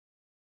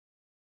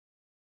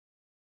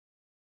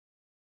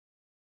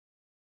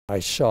I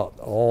shot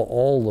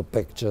all the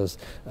pictures,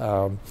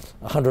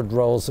 100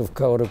 rolls of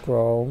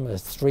Kodachrome,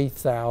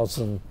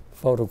 3,000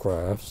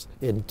 photographs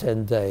in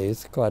 10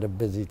 days, quite a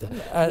busy day.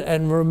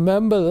 And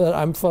remember that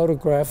I'm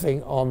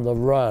photographing on the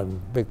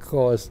run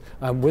because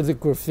I'm with the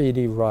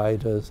graffiti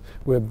writers.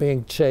 We're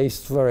being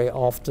chased very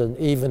often,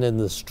 even in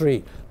the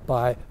street,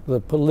 by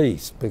the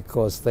police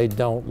because they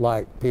don't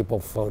like people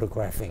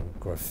photographing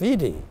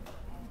graffiti.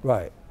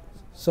 Right.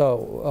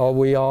 So are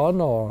we on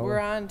or? We're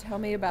on. Tell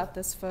me about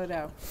this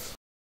photo.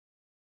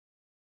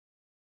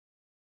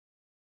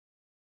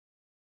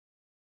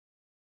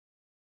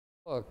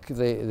 Look,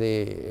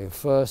 the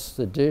first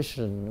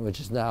edition, which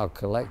is now a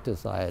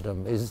collector's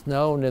item, is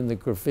known in the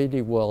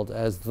graffiti world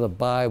as the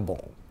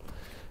Bible.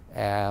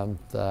 And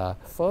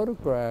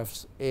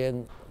photographs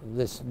in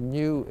this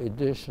new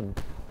edition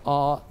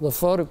are the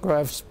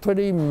photographs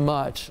pretty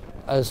much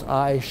as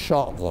I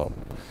shot them.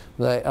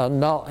 They are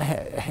not,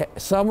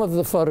 some of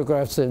the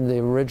photographs in the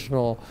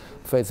original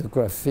Faith of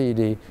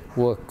Graffiti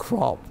were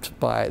cropped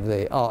by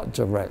the art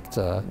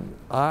director.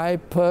 I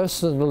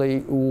personally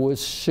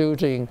was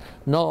shooting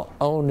not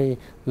only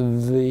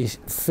the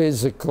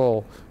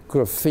physical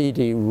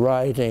graffiti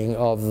writing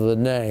of the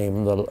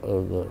name, the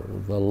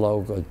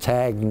logo,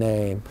 tag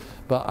name,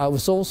 but I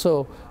was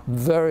also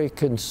very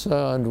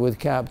concerned with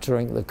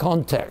capturing the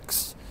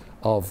context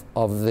of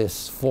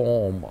this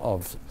form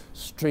of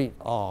street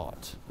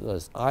art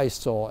as I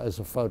saw as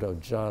a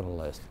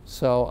photojournalist.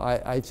 So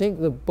I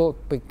think the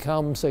book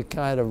becomes a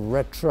kind of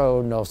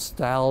retro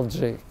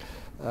nostalgic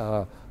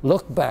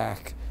look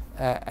back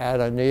at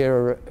an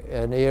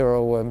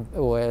era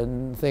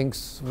when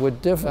things were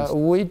different.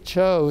 We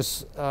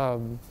chose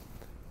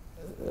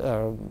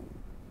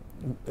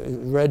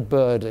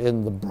Redbird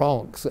in the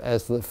Bronx,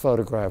 as the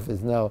photograph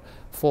is known,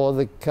 for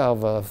the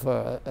cover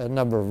for a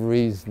number of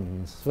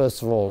reasons.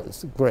 First of all,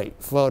 it's a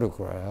great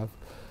photograph.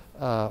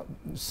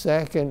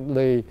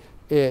 Secondly,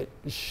 it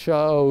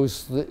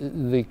shows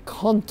the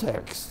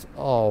context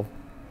of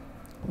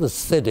the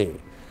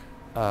city.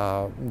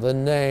 The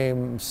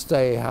name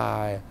Stay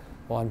High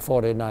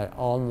 149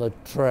 on the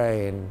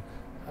train.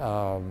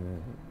 The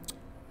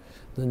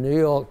New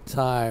York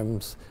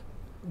Times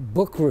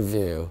book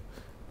review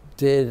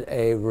did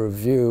a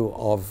review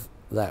of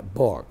that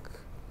book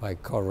by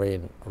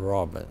Corinne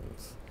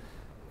Robbins.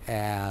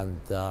 And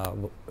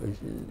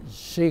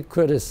she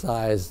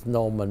criticized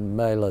Norman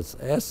Mailer's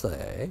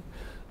essay,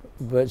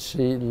 but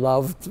she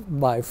loved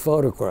my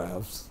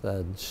photographs,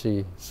 and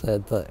she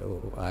said that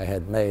I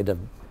had made a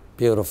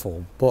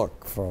beautiful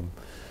book from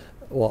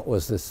what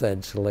was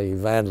essentially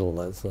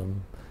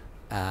vandalism.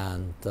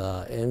 And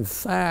in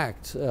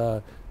fact,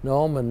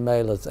 Norman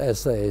Mailer's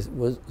essays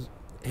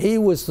he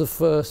was the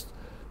first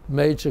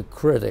major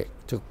critic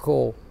to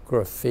call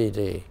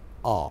graffiti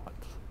art.